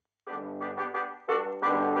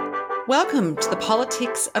Welcome to the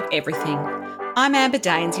Politics of Everything. I'm Amber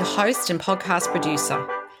Daines, your host and podcast producer.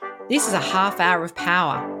 This is a half hour of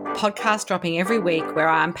power, a podcast dropping every week where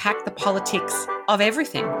I unpack the politics of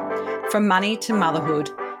everything, from money to motherhood,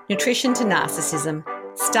 nutrition to narcissism,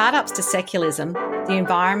 startups to secularism, the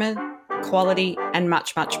environment, quality, and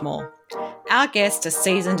much, much more. Our guests are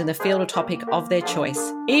seasoned in the field or topic of their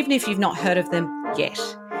choice, even if you've not heard of them yet.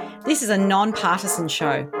 This is a non-partisan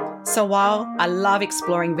show. So while I love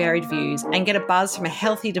exploring varied views and get a buzz from a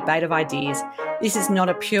healthy debate of ideas, this is not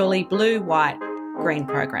a purely blue, white, green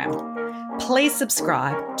program. Please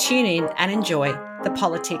subscribe, tune in and enjoy the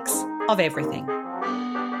politics of everything.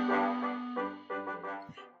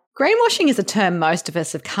 Greenwashing is a term most of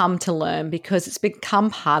us have come to learn because it's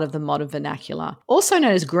become part of the modern vernacular. Also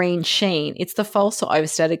known as green sheen, it's the false or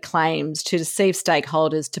overstated claims to deceive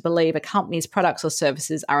stakeholders to believe a company's products or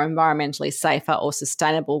services are environmentally safer or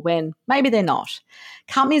sustainable when maybe they're not.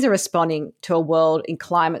 Companies are responding to a world in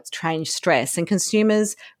climate change stress, and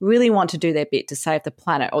consumers really want to do their bit to save the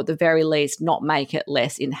planet, or at the very least not make it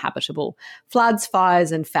less inhabitable. Floods,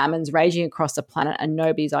 fires and famines raging across the planet are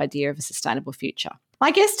nobody's idea of a sustainable future. My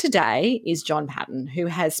guest today is John Pabon, who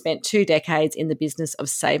has spent 2 decades in the business of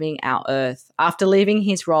saving our Earth. After leaving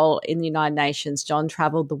his role in the United Nations, John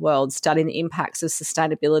travelled the world studying the impacts of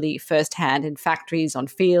sustainability firsthand in factories, on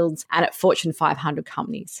fields, and at Fortune 500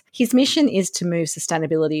 companies. His mission is to move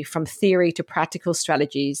sustainability from theory to practical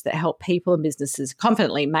strategies that help people and businesses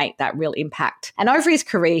confidently make that real impact. And over his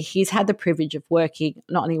career, he's had the privilege of working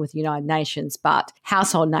not only with the United Nations, but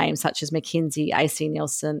household names such as McKinsey, AC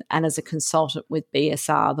Nielsen, and as a consultant with BSR,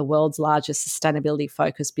 the world's largest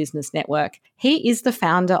sustainability-focused business network. He is the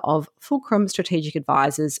founder of Fulcrum Strategic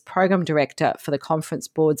Advisors, Program Director for the Conference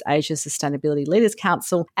Board's Asia Sustainability Leaders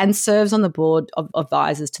Council, and serves on the board of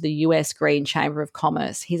advisors to the US Green Chamber of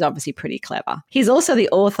Commerce. He's obviously pretty clever. He's also the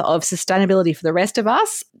author of Sustainability for the Rest of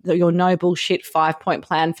Us, your no bullshit 5-point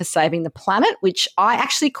plan for saving the planet, which I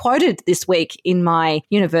actually quoted this week in my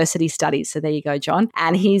university studies. So there you go, John.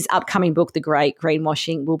 And his upcoming book, The Great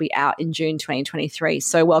Greenwashing, will be out in June 2023.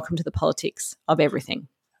 So welcome to the Politics of Everything.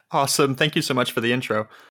 Awesome. Thank you so much for the intro.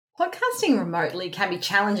 Podcasting remotely can be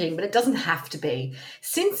challenging, but it doesn't have to be.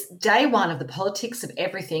 Since day one of the Politics of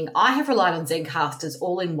Everything, I have relied on Zencastr's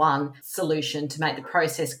all-in-one solution to make the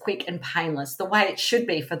process quick and painless, the way it should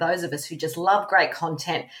be for those of us who just love great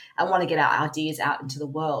content and want to get our ideas out into the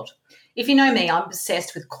world. If you know me, I'm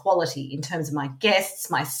obsessed with quality in terms of my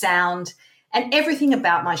guests, my sound, and everything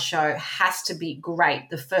about my show has to be great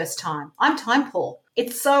the first time. I'm time poor.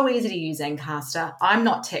 It's so easy to use Zencastr. I'm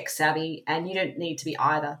not tech savvy and you don't need to be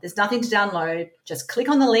either. There's nothing to download. Just click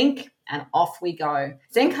on the link and off we go.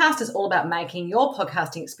 Zencastr is all about making your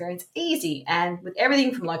podcasting experience easy, and with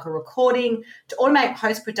everything from local recording to automatic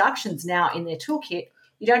post-productions now in their toolkit,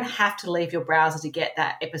 you don't have to leave your browser to get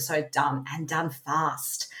that episode done, and done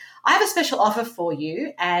fast. I have a special offer for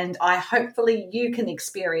you, and hopefully you can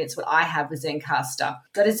experience what I have with Zencastr.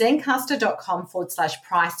 Go to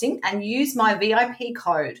zencastr.com/pricing and use my VIP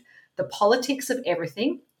code, The Politics of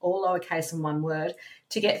Everything, all lowercase and one word,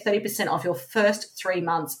 to get 30% off your first 3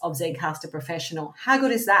 months of Zencastr Professional. How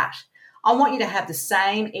good is that? I want you to have the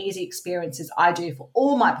same easy experiences I do for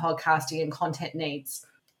all my podcasting and content needs.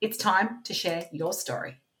 It's time to share your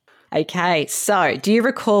story. Okay, so do you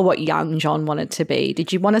recall what young John wanted to be?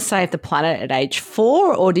 Did you want to save the planet at age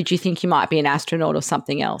 4, or did you think you might be an astronaut or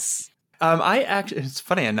something else? It's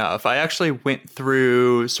funny enough, I actually went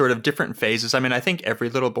through sort of different phases. I mean, I think every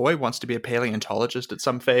little boy wants to be a paleontologist at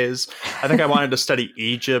some phase. I think I wanted to study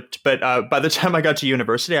Egypt, but by the time I got to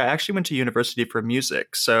university, I actually went to university for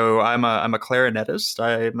music. So I'm a clarinetist.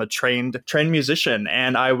 I'm a trained musician,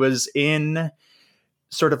 and I was in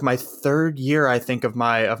sort of my 3rd year, I think, of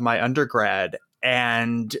my undergrad.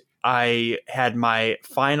 And I had my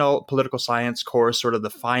final political science course, sort of the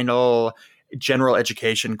final general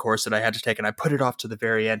education course that I had to take. And I put it off to the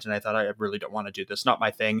very end. And I thought, I really don't want to do this, not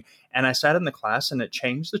my thing. And I sat in the class and it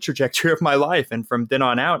changed the trajectory of my life. And from then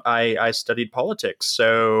on out, I studied politics.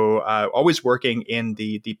 So always working in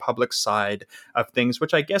the public side of things,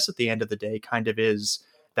 which I guess at the end of the day kind of is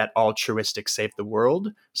that altruistic save the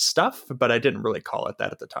world stuff, but I didn't really call it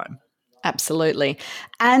that at the time. Absolutely.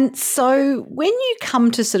 And so when you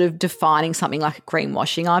come to sort of defining something like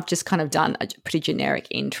greenwashing, I've just kind of done a pretty generic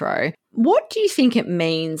intro. What do you think it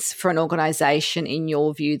means for an organisation in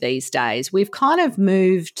your view these days? We've kind of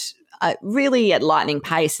moved really at lightning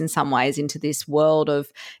pace in some ways into this world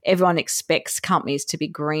of everyone expects companies to be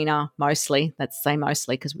greener mostly. Let's say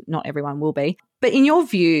mostly because not everyone will be. But in your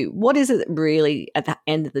view, what is it really at the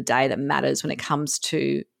end of the day that matters when it comes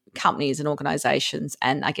to companies and organisations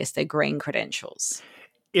and I guess their green credentials?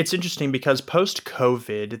 It's interesting because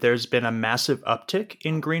post-COVID, there's been a massive uptick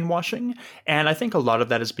in greenwashing. And I think a lot of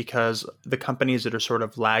that is because the companies that are sort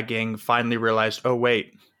of lagging finally realized, oh,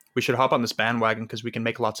 wait, we should hop on this bandwagon because we can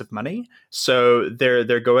make lots of money. So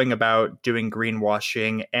they're going about doing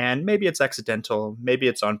greenwashing, and maybe it's accidental, maybe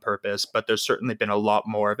it's on purpose, but there's certainly been a lot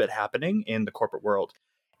more of it happening in the corporate world.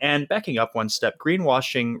 And backing up one step,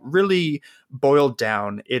 greenwashing really boiled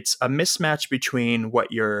down, it's a mismatch between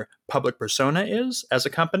what your public persona is as a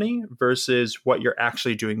company versus what you're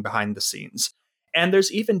actually doing behind the scenes. And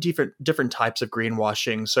there's even different types of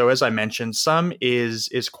greenwashing. So as I mentioned, some is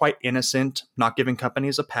quite innocent, not giving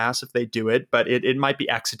companies a pass if they do it, but it might be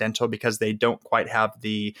accidental because they don't quite have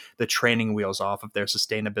the training wheels off of their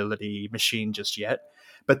sustainability machine just yet.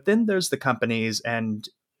 But then there's the companies, and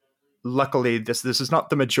luckily this is not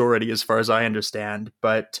the majority as far as I understand,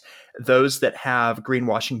 but those that have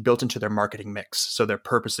greenwashing built into their marketing mix. So they're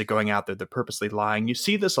purposely going out there, they're purposely lying. You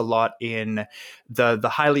see this a lot in the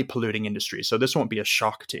highly polluting industry. So this won't be a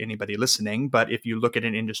shock to anybody listening, but if you look at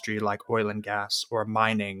an industry like oil and gas or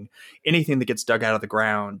mining, anything that gets dug out of the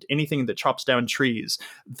ground, anything that chops down trees,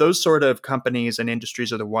 those sort of companies and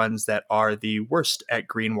industries are the ones that are the worst at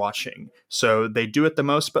greenwashing. So they do it the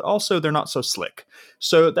most, but also they're not so slick.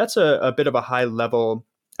 So that's a bit of a high level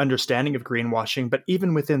understanding of greenwashing, but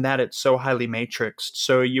even within that, it's so highly matrixed.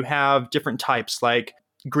 So you have different types like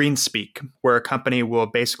green speak, where a company will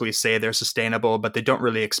basically say they're sustainable, but they don't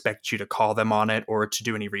really expect you to call them on it or to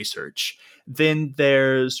do any research. Then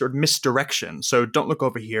there's sort of misdirection. So don't look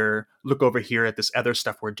over here, look over here at this other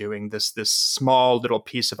stuff we're doing, this small little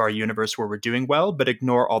piece of our universe where we're doing well, but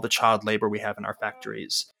ignore all the child labor we have in our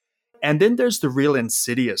factories. And then there's the real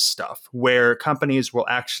insidious stuff where companies will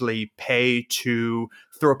actually pay to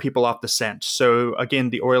throw people off the scent. So again,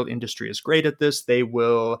 the oil industry is great at this. They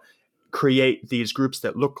will create these groups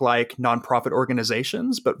that look like nonprofit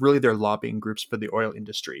organizations, but really they're lobbying groups for the oil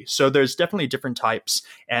industry. So there's definitely different types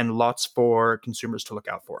and lots for consumers to look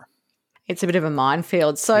out for. It's a bit of a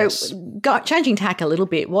minefield. So, Yes. changing tack a little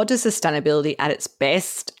bit, what does sustainability at its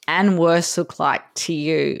best and worst look like to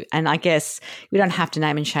you? And I guess we don't have to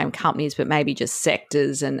name and shame companies, but maybe just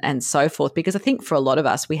sectors and so forth, because I think for a lot of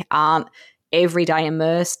us, we aren't every day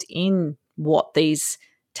immersed in what these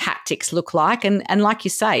tactics look like. And like you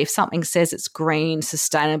say, if something says it's green,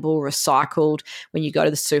 sustainable, recycled, when you go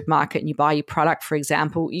to the supermarket and you buy your product, for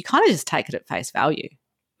example, you kind of just take it at face value.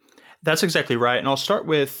 That's exactly right. And I'll start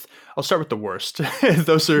with the worst.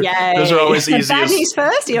 those are Yay. those are always easiest. Bad news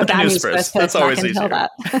first? You're bad news first. That's always I can easier. tell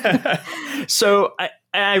that. So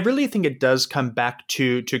I really think it does come back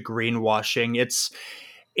to greenwashing. It's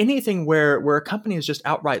anything where a company is just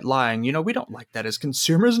outright lying. We don't like that as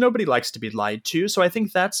consumers. Nobody likes to be lied to. So I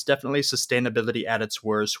think that's definitely sustainability at its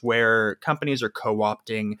worst, where companies are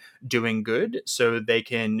co-opting doing good so they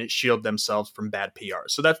can shield themselves from bad PR.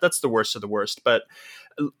 So that's the worst of the worst. But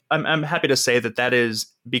I'm happy to say that is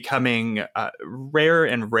becoming rarer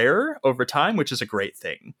and rarer over time, which is a great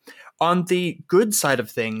thing. On the good side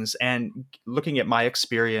of things, and looking at my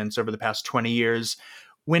experience over the past 20 years,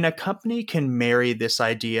 when a company can marry this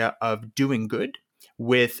idea of doing good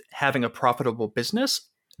with having a profitable business,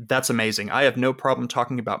 that's amazing. I have no problem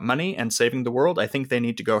talking about money and saving the world. I think they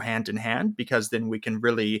need to go hand in hand, because then we can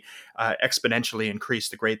really exponentially increase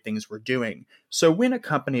the great things we're doing. So when a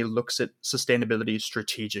company looks at sustainability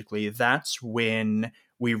strategically, that's when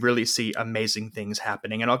we really see amazing things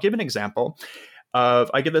happening. And I'll give an example.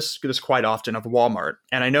 I give this quite often of Walmart.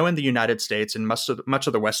 And I know in the United States and much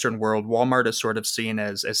of the Western world, Walmart is sort of seen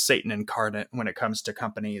as Satan incarnate when it comes to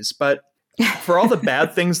companies. But for all the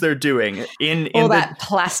bad things they're doing in all that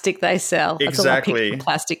plastic they sell. Exactly. That's all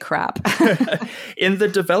plastic crap. In the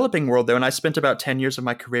developing world, though, and I spent about 10 years of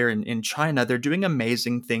my career in China, they're doing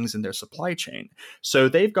amazing things in their supply chain. So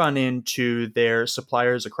they've gone into their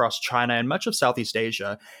suppliers across China and much of Southeast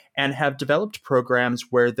Asia and have developed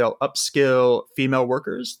programs where they'll upskill female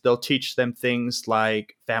workers. They'll teach them things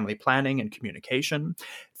like family planning and communication,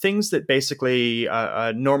 things that basically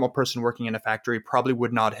a normal person working in a factory probably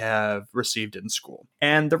would not have received in school.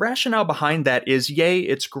 And the rationale behind that is, yay,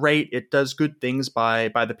 it's great. It does good things by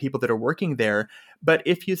the people that are working there. But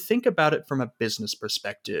if you think about it from a business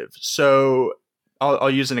perspective, so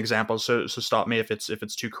I'll use an example, so stop me if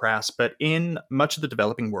it's too crass, but in much of the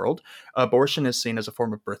developing world, abortion is seen as a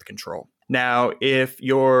form of birth control. Now, if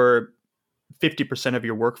you're 50% of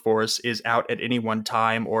your workforce is out at any one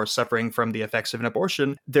time or suffering from the effects of an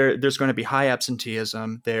abortion, there's going to be high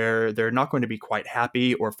absenteeism. They're not going to be quite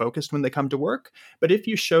happy or focused when they come to work. But if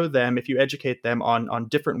you educate them on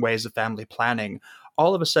different ways of family planning,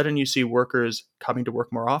 all of a sudden you see workers coming to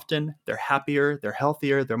work more often, they're happier, they're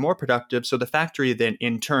healthier, they're more productive. So the factory then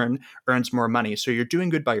in turn earns more money. So you're doing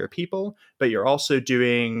good by your people, but you're also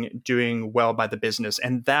doing well by the business.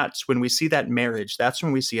 And that's when we see that marriage, that's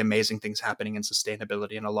when we see amazing things happening in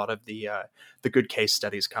sustainability, and a lot of the good case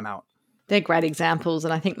studies come out. They're great examples,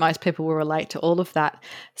 and I think most people will relate to all of that.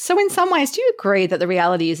 So in some ways, do you agree that the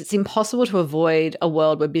reality is it's impossible to avoid a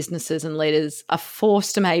world where businesses and leaders are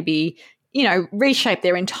forced to maybe, reshape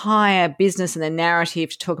their entire business and their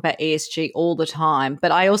narrative to talk about ESG all the time?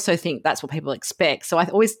 But I also think that's what people expect. So I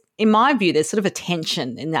always, in my view, there's sort of a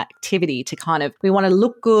tension in that activity to kind of, we want to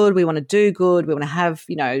look good, we want to do good, we want to have,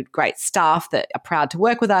 great staff that are proud to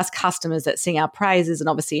work with us, customers that sing our praises, and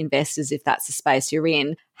obviously investors if that's the space you're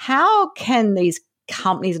in. How can these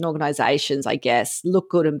companies and organizations, I guess, look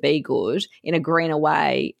good and be good in a greener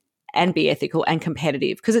way and be ethical and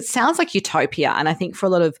competitive? Because it sounds like utopia. And I think for a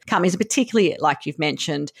lot of companies, particularly like you've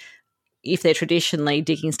mentioned, if they're traditionally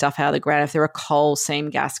digging stuff out of the ground, if they're a coal seam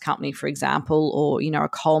gas company, for example, or, a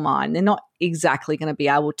coal mine, they're not exactly going to be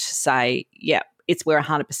able to say, yeah, we're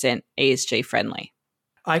 100% ESG friendly.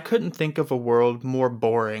 I couldn't think of a world more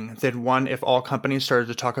boring than one if all companies started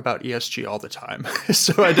to talk about ESG all the time.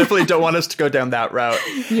 So I definitely don't want us to go down that route.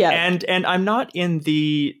 Yeah. And I'm not in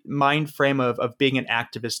the mind frame of being an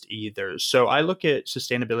activist either. So I look at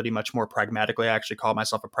sustainability much more pragmatically. I actually call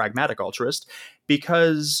myself a pragmatic altruist,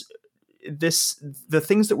 because the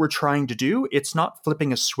things that we're trying to do, it's not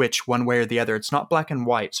flipping a switch one way or the other. It's not black and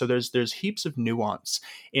white. So there's heaps of nuance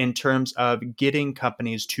in terms of getting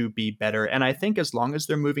companies to be better. And I think as long as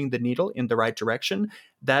they're moving the needle in the right direction,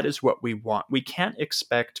 that is what we want. We can't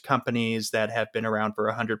expect companies that have been around for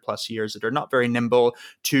 100 plus years that are not very nimble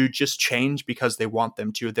to just change because they want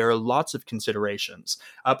them to. There are lots of considerations.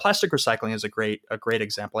 Plastic recycling is a great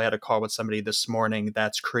example. I had a call with somebody this morning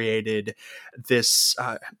that's created this,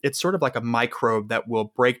 it's sort of like a microbe that will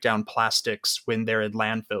break down plastics when they're in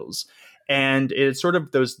landfills. And it's sort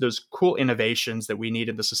of those cool innovations that we need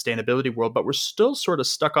in the sustainability world, but we're still sort of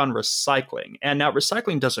stuck on recycling. And now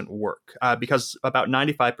recycling doesn't work because about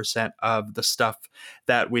 95% of the stuff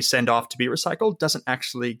that we send off to be recycled doesn't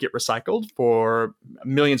actually get recycled for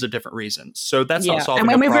millions of different reasons. So that's not solving and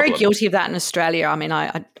a we're problem. very guilty of that in Australia. I mean,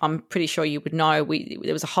 I'm pretty sure you would know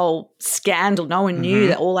there was a whole scandal. No one knew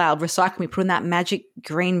that all our recycling we put in that magic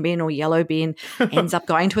green bin or yellow bin ends up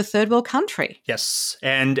going to a third world country. Yes.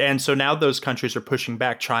 And so now those countries are pushing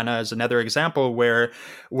back. China is another example where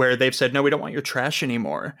they've said, no, we don't want your trash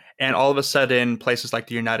anymore. And all of a sudden, places like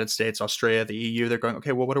the United States, Australia, the EU, they're going,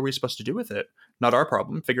 okay, well, what are we supposed to do with it? Not our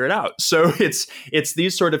problem. Figure it out. So it's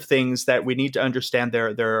these sort of things that we need to understand.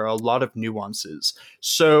 There are a lot of nuances.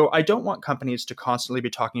 So I don't want companies to constantly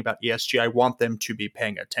be talking about ESG. I want them to be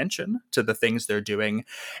paying attention to the things they're doing.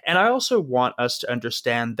 And I also want us to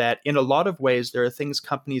understand that in a lot of ways, there are things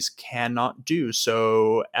companies cannot do.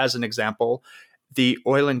 So as an example, the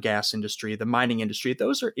oil and gas industry, the mining industry,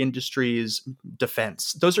 those are industries,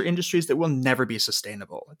 defense. Those are industries that will never be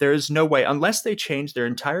sustainable. There is no way, unless they change their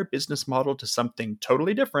entire business model to something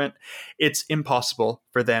totally different, it's impossible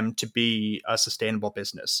for them to be a sustainable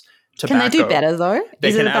business. Tobacco, can they do better though?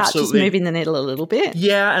 Is it about just moving the needle a little bit?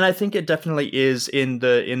 Yeah, and I think it definitely is in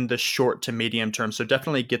the short to medium term. So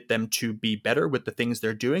definitely get them to be better with the things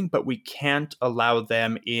they're doing, but we can't allow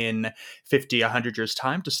them in 50, 100 years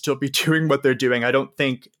time to still be doing what they're doing. I don't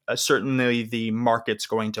think certainly the market's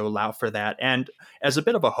going to allow for that. And as a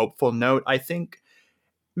bit of a hopeful note, I think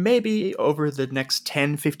maybe over the next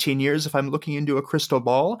 10, 15 years, if I'm looking into a crystal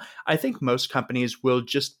ball, I think most companies will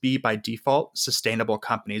just be by default sustainable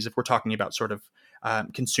companies if we're talking about sort of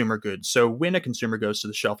consumer goods. So when a consumer goes to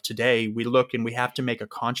the shelf today, we look and we have to make a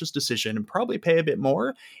conscious decision and probably pay a bit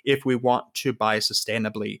more if we want to buy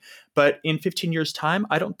sustainably. But in 15 years' time,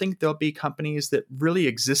 I don't think there'll be companies that really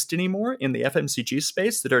exist anymore in the FMCG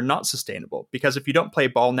space that are not sustainable. Because if you don't play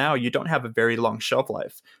ball now, you don't have a very long shelf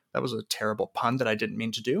life. That was a terrible pun that I didn't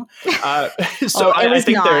mean to do. So it was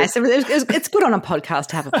nice. It's good on a podcast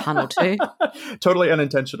to have a pun or two. Totally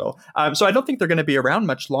unintentional. So I don't think they're going to be around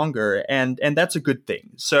much longer, and that's a good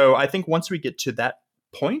thing. So I think once we get to that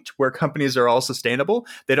point where companies are all sustainable,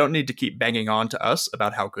 they don't need to keep banging on to us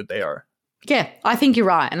about how good they are. Yeah, I think you're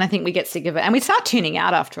right. And I think we get sick of it. And we start tuning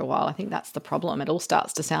out after a while. I think that's the problem. It all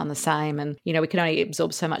starts to sound the same. And, we can only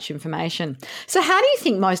absorb so much information. So how do you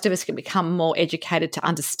think most of us can become more educated to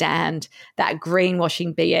understand that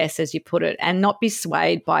greenwashing BS, as you put it, and not be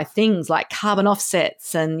swayed by things like carbon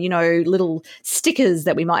offsets and, little stickers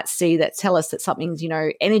that we might see that tell us that something's,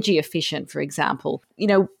 energy efficient, for example?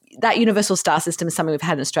 that universal star system is something we've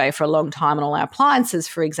had in Australia for a long time on all our appliances,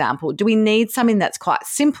 for example. Do we need something that's quite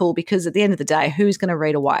simple? Because at the end of the day, who's going to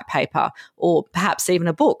read a white paper or perhaps even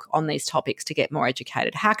a book on these topics to get more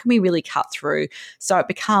educated? How can we really cut through so it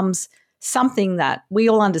becomes something that we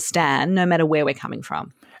all understand no matter where we're coming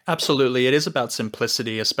from? Absolutely. It is about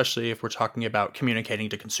simplicity, especially if we're talking about communicating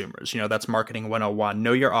to consumers. That's marketing 101.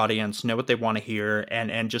 Know your audience, know what they want to hear,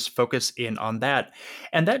 and just focus in on that.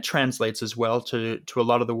 And that translates as well to a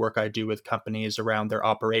lot of the work I do with companies around their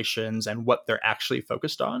operations and what they're actually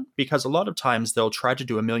focused on. Because a lot of times they'll try to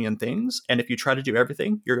do a million things. And if you try to do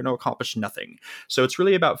everything, you're going to accomplish nothing. So it's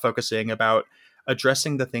really about focusing, about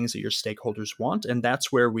addressing the things that your stakeholders want. And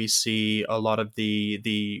that's where we see a lot of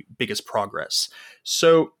the biggest progress.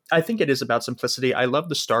 So I think it is about simplicity. I love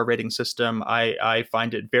the star rating system. I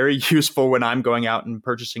find it very useful when I'm going out and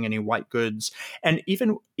purchasing any white goods. And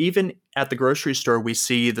even at the grocery store, we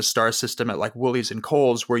see the star system at like Woolies and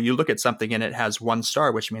Kohl's, where you look at something and it has 1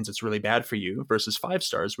 star, which means it's really bad for you, versus 5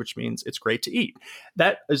 stars, which means it's great to eat.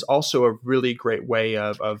 That is also a really great way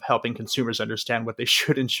of helping consumers understand what they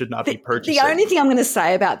should and should not be purchasing. The only thing I'm going to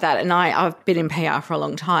say about that, and I've been in PR for a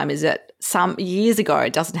long time, is that some years ago,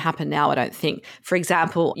 it doesn't happen now, I don't think. For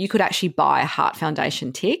example, you could actually buy a Heart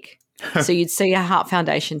Foundation tick. So you'd see a Heart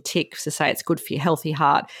Foundation tick to say it's good for your healthy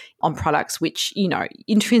heart on products which,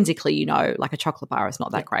 intrinsically, like a chocolate bar is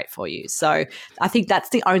not that great for you. So I think that's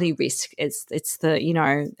the only risk. It's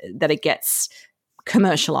the, that it gets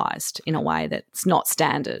commercialized in a way that's not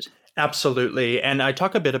standard. Absolutely. And I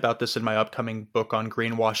talk a bit about this in my upcoming book on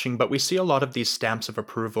greenwashing, but we see a lot of these stamps of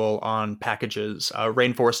approval on packages.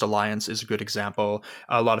 Rainforest Alliance is a good example.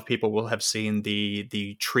 A lot of people will have seen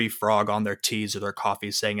the tree frog on their teas or their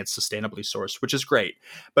coffee saying it's sustainably sourced, which is great.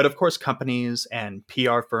 But of course, companies and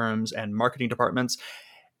PR firms and marketing departments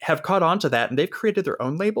have caught on to that, and they've created their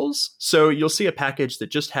own labels. So you'll see a package that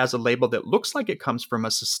just has a label that looks like it comes from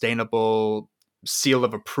a sustainable seal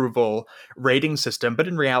of approval rating system, but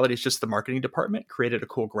in reality, it's just the marketing department created a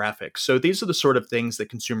cool graphic. So these are the sort of things that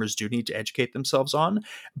consumers do need to educate themselves on.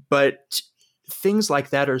 But things like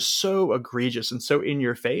that are so egregious and so in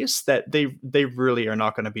your face that they really are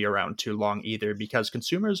not going to be around too long either, because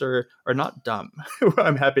consumers are not dumb.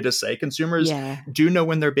 I'm happy to say consumers do know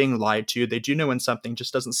when they're being lied to. They do know when something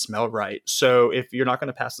just doesn't smell right. So if you're not going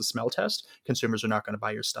to pass the smell test, consumers are not going to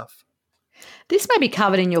buy your stuff. This may be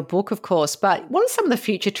covered in your book, of course, but what are some of the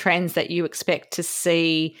future trends that you expect to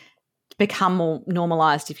see become more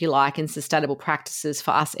normalised, if you like, in sustainable practices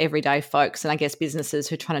for us everyday folks and I guess businesses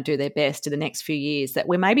who are trying to do their best in the next few years that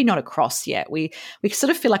we're maybe not across yet? We sort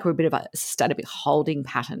of feel like we're a bit of a sustainable holding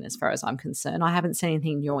pattern as far as I'm concerned. I haven't seen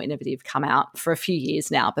anything new or innovative come out for a few years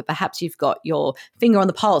now, but perhaps you've got your finger on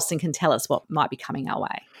the pulse and can tell us what might be coming our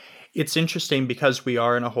way. It's interesting because we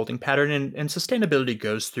are in a holding pattern, and sustainability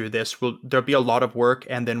goes through this. There'll be a lot of work,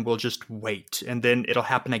 and then we'll just wait, and then it'll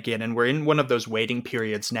happen again. And we're in one of those waiting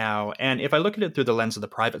periods now. And if I look at it through the lens of the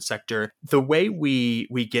private sector, the way we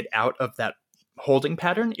get out of that holding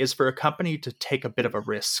pattern is for a company to take a bit of a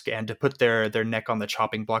risk and to put their neck on the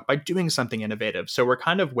chopping block by doing something innovative. So we're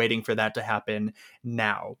kind of waiting for that to happen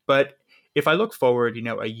now. But if I look forward,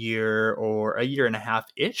 a year or a year and a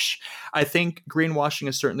half-ish, I think greenwashing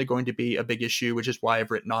is certainly going to be a big issue, which is why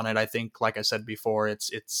I've written on it. I think, like I said before,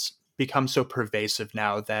 it's become so pervasive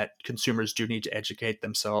now that consumers do need to educate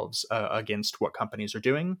themselves against what companies are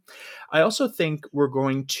doing. I also think we're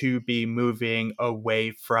going to be moving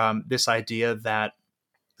away from this idea that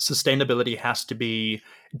sustainability has to be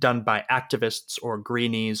done by activists or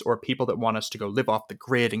greenies or people that want us to go live off the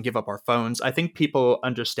grid and give up our phones. I think people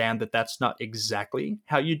understand that that's not exactly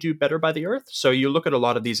how you do better by the earth. So you look at a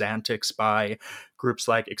lot of these antics by groups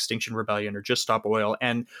like Extinction Rebellion or Just Stop Oil.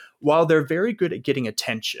 And while they're very good at getting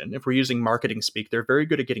attention, if we're using marketing speak, they're very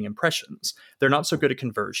good at getting impressions. They're not so good at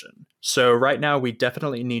conversion. So right now, we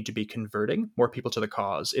definitely need to be converting more people to the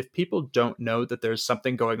cause. If people don't know that there's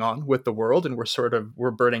something going on with the world and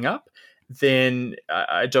we're burning up, then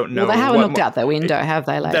I don't know. Well, they haven't looked out the window, have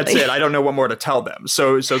they, lately? That's it. I don't know what more to tell them.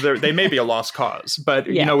 So they may be a lost cause. But,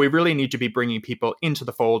 we really need to be bringing people into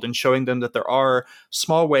the fold and showing them that there are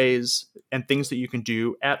small ways and things that you can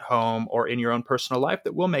do at home or in your own personal life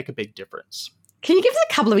that will make a big difference. Can you give us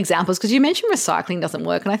a couple of examples? Because you mentioned recycling doesn't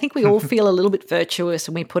work, and I think we all feel a little bit virtuous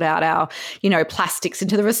when we put out our, plastics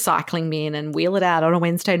into the recycling bin and wheel it out on a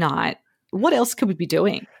Wednesday night. What else could we be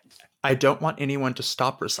doing? I don't want anyone to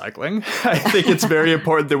stop recycling. I think it's very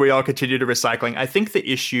important that we all continue to recycling. I think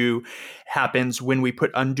the issue happens when we put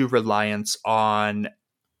undue reliance on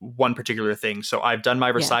one particular thing. So I've done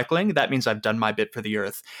my recycling. That means I've done my bit for the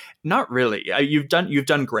earth. Not really. You've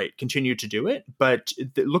done great. Continue to do it. But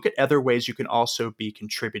look at other ways you can also be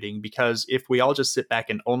contributing, because if we all just sit back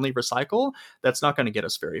and only recycle, that's not going to get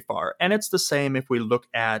us very far. And it's the same if we look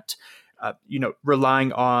at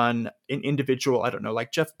relying on an individual, I don't know,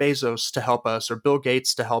 like Jeff Bezos to help us or Bill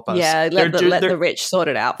Gates to help us. Yeah, let the rich sort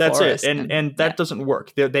it out for us. That's it. And that doesn't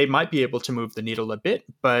work. They might be able to move the needle a bit,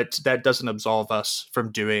 but that doesn't absolve us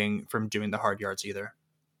from doing the hard yards either.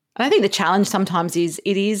 And I think the challenge sometimes is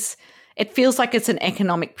it feels like it's an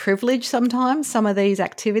economic privilege sometimes, some of these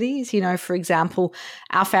activities. For example,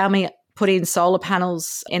 our family put in solar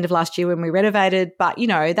panels end of last year when we renovated, but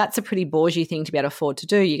that's a pretty bourgeois thing to be able to afford to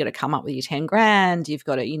do. You got to come up with your 10 grand. You've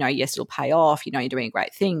got to, yes, it'll pay off. You're doing a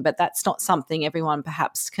great thing, but that's not something everyone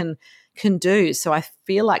perhaps can do. So I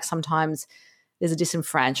feel like sometimes there's a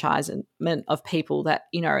disenfranchisement of people that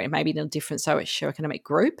maybe in a different socioeconomic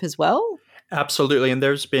group as well. Absolutely, and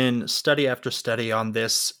there's been study after study on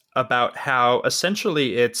this about how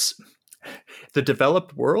essentially it's the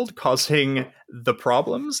developed world causing the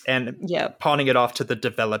problems and pawning it off to the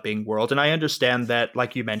developing world. And I understand that,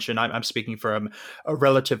 like you mentioned, I'm speaking from a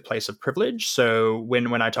relative place of privilege. So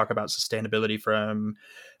when I talk about sustainability from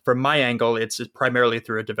my angle, it's primarily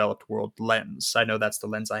through a developed world lens. I know that's the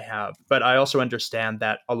lens I have. But I also understand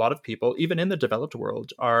that a lot of people, even in the developed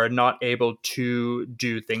world, are not able to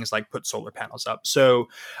do things like put solar panels up. So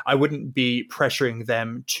I wouldn't be pressuring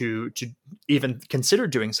them to even consider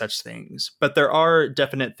doing such things. But there are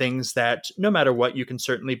definite things that no matter what, you can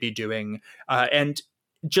certainly be doing. And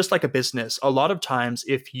just like a business, a lot of times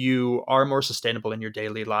if you are more sustainable in your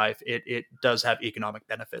daily life, it does have economic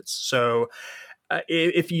benefits. So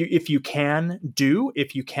if you can do,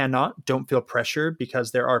 if you cannot, don't feel pressure,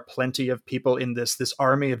 because there are plenty of people in this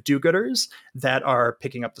army of do-gooders that are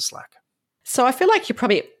picking up the slack. So I feel like you're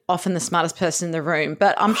probably often the smartest person in the room,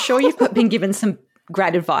 but I'm sure you've been given some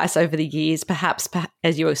great advice over the years, perhaps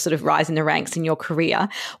as you were sort of rising the ranks in your career.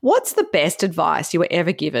 What's the best advice you were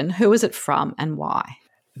ever given? Who was it from and why?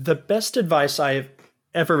 The best advice I've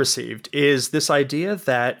ever received is this idea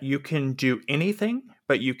that you can do anything,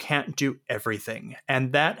 but you can't do everything.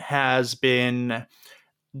 And that has been,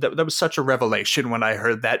 that was such a revelation when I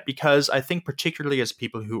heard that, because I think particularly as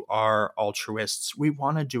people who are altruists, we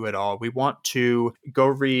want to do it all. We want to go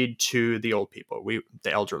read to the old people,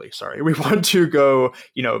 the elderly, sorry. We want to go,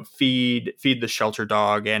 feed the shelter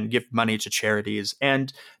dog and give money to charities.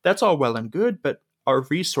 And that's all well and good, but our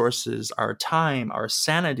resources, our time, our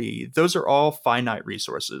sanity, those are all finite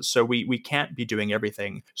resources. So we can't be doing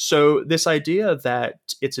everything. So this idea that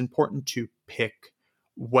it's important to pick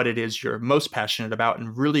what it is you're most passionate about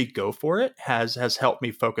and really go for it has helped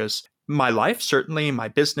me focus my life, certainly my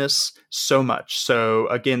business, so much. So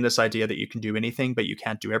again, this idea that you can do anything, but you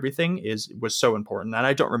can't do everything was so important. And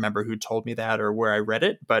I don't remember who told me that or where I read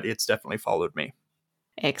it, but it's definitely followed me.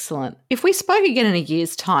 Excellent. If we spoke again in a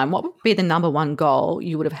year's time, what would be the number one goal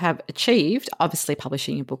you would have achieved? Obviously,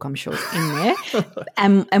 publishing a book, I'm sure, is in there.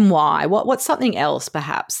 and why? What's something else,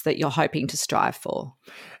 perhaps, that you're hoping to strive for?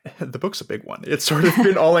 The book's a big one. It's sort of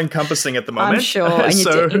been all-encompassing at the moment. I'm sure, and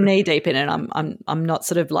you're knee deep in it. I'm not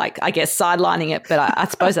sort of like, I guess, sidelining it, but I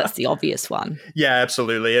suppose that's the obvious one. Yeah,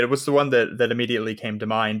 absolutely. It was the one that immediately came to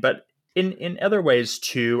mind. But in other ways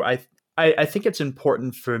too, I think it's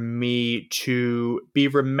important for me to be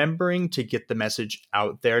remembering to get the message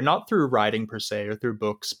out there, not through writing per se or through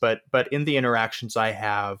books, but in the interactions I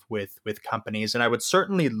have with companies. And I would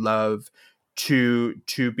certainly love to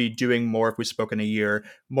be doing more, if we spoke in a year,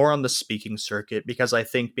 more on the speaking circuit, because I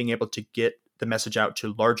think being able to get the message out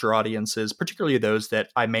to larger audiences, particularly those that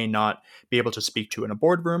I may not be able to speak to in a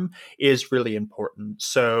boardroom, is really important.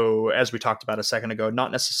 So as we talked about a second ago,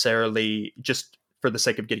 not necessarily just for the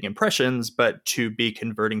sake of getting impressions, but to be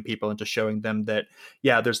converting people into showing them that,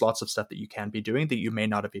 yeah, there's lots of stuff that you can be doing that you may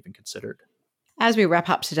not have even considered. As we wrap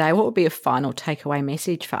up today, what would be a final takeaway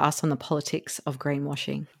message for us on the politics of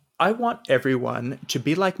greenwashing? I want everyone to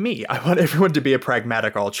be like me. I want everyone to be a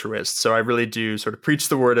pragmatic altruist. So I really do sort of preach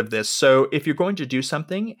the word of this. So if you're going to do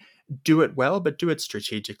something, do it well, but do it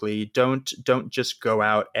strategically. Don't just go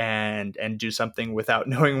out and do something without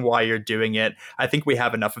knowing why you're doing it. I think we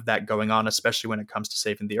have enough of that going on, especially when it comes to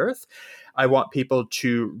saving the earth. I want people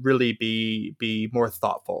to really be more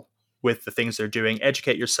thoughtful with the things they're doing.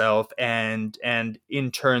 Educate yourself, and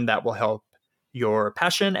in turn, that will help your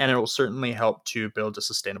passion, and it will certainly help to build a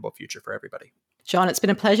sustainable future for everybody. John, it's been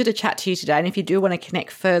a pleasure to chat to you today. And if you do want to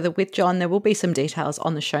connect further with John, there will be some details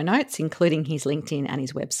on the show notes, including his LinkedIn and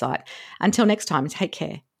his website. Until next time, take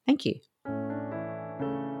care. Thank you.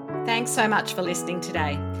 Thanks so much for listening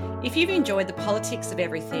today. If you've enjoyed the politics of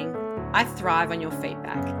everything, I thrive on your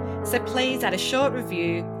feedback. So please add a short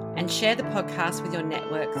review and share the podcast with your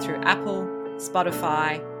network through Apple,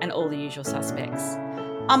 Spotify, and all the usual suspects.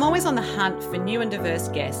 I'm always on the hunt for new and diverse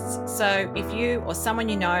guests, so if you or someone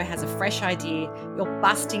you know has a fresh idea you're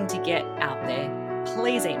busting to get out there,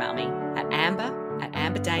 please email me at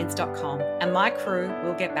amber@amberdanes.com and my crew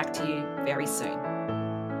will get back to you very soon.